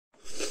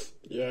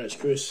Yeah, it's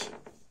Chris.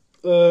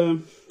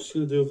 Just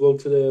gonna do a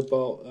vlog today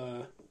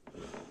about,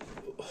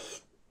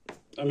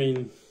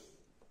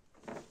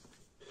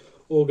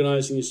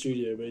 organising a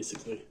studio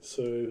basically.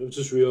 So I've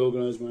just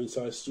reorganised my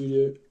entire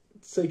studio.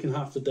 It's taken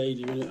half the day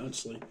doing it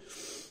actually,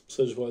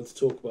 so I just wanted to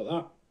talk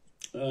about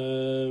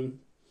that.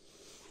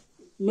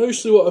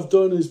 Mostly what I've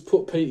done is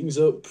put paintings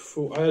up.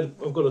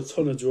 I've got a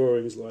ton of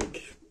drawings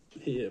like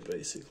here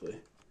basically.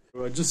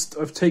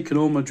 I've taken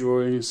all my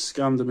drawings,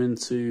 scanned them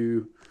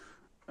into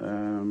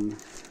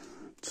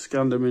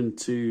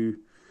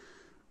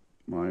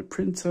my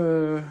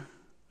printer,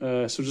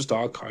 so just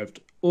archived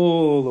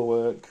all the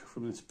work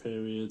from this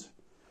period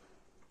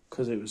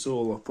because it was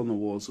all up on the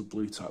walls of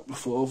Blue Tack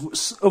before,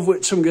 of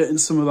which I'm getting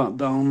some of that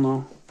down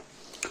now.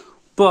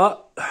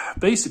 But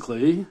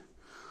basically,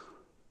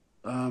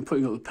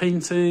 putting up the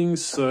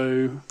paintings,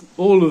 so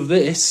all of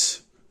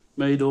this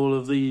made all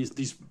of these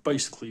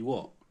basically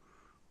what?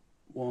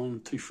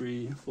 1, 2,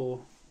 3, 4,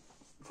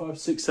 5,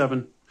 6,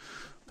 7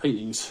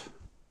 paintings.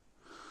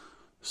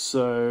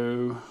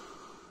 So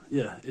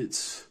yeah,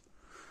 it's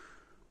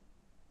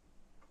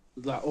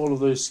that all of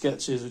those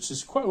sketches, which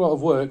is quite a lot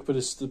of work, but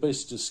it's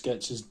basically just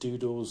sketches,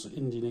 doodles,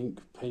 Indian ink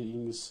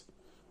paintings,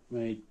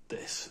 made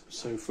this.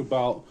 So for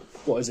about,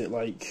 what is it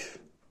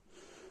like?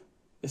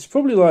 It's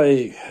probably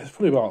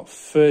about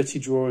 30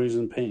 drawings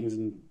and paintings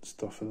and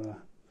stuff in there,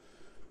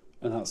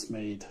 and that's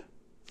made,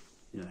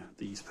 yeah,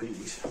 these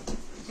paintings.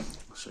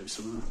 I'll show you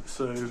some of them.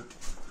 So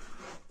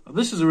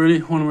this is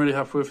one I'm really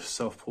happy with,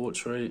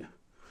 self-portrait.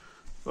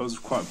 That was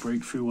quite a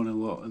breakthrough one a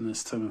lot in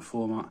this term and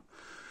format.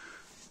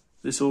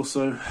 This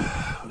also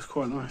was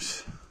quite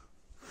nice.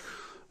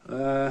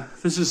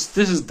 This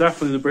is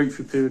definitely the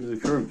breakthrough period of the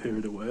current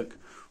period of work,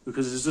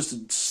 because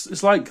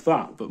it's like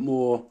that, but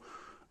more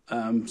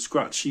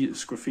scratchy,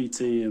 it's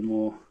graffiti,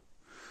 and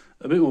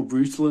a bit more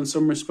brutal in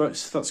some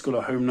respects. That's got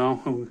a home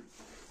now. I've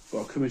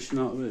got a commission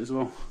out of it as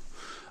well.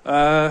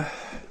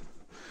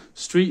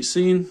 Street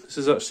scene. This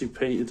is actually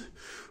painted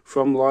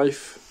from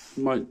life.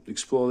 Might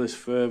explore this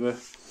further.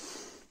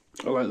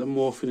 I like the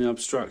morphing and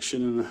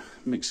abstraction and the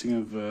mixing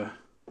of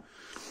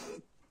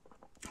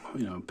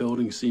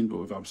building scene but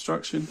with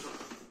abstraction.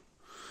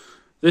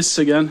 This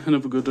again,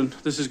 another good one.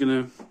 This is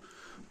going to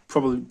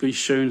probably be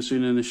shown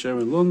soon in a show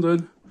in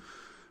London.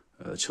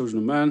 Children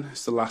of Men.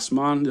 It's the last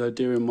man. The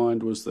idea in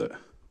mind was that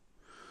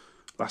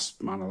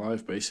last man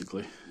alive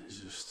basically. It's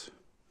just,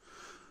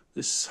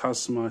 this has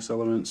some nice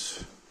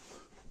elements.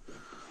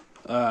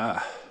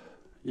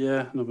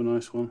 Yeah, another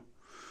nice one.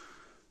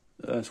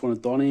 It's one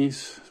of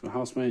Donnie's. It's my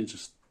housemate.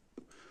 Just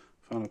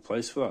found a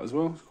place for that as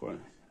well. It's quite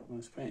a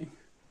nice painting.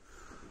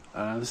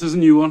 This is a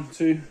new one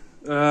too.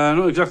 I'm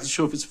not exactly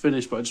sure if it's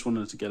finished, but I just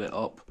wanted to get it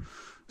up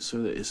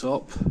so that it's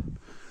up.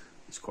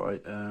 It's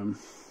quite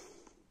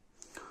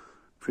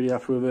pretty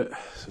happy with it.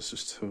 So it's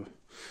just and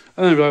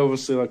then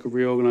obviously like a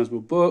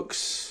reorganisable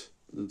books.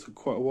 It took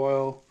quite a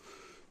while.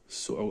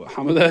 So I've got a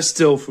hammer there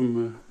still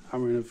from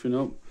hammering everything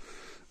up.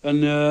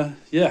 And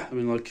yeah, I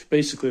mean, like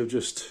basically I've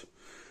just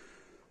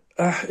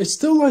it's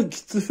still like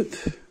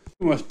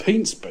my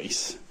paint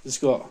space. It's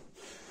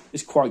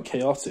quite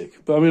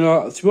chaotic, but I mean,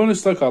 to be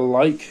honest, like I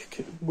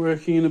like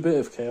working in a bit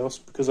of chaos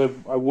because I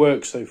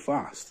work so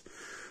fast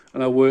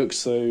and I work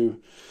so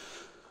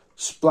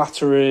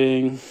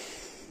splattering,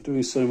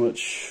 doing so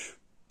much.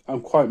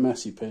 I'm quite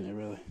messy painting,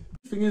 really.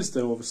 The thing is,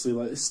 though, obviously,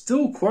 like it's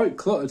still quite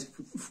cluttered.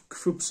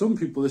 For some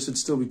people, this would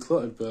still be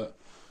cluttered, but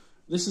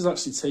this is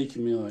actually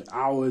taking me like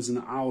hours and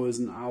hours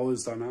and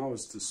hours and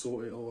hours to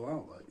sort it all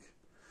out.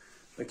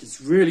 Like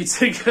it's really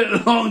taken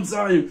a long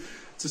time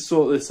to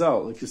sort this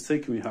out. Like it's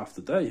taken me half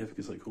the day. I think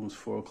it's like almost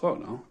 4 o'clock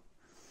now.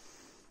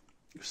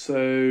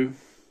 So,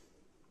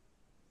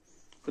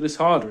 but it's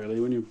hard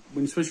really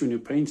especially when you're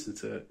painting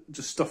it.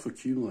 Just stuff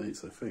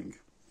accumulates, I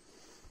think.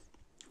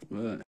 But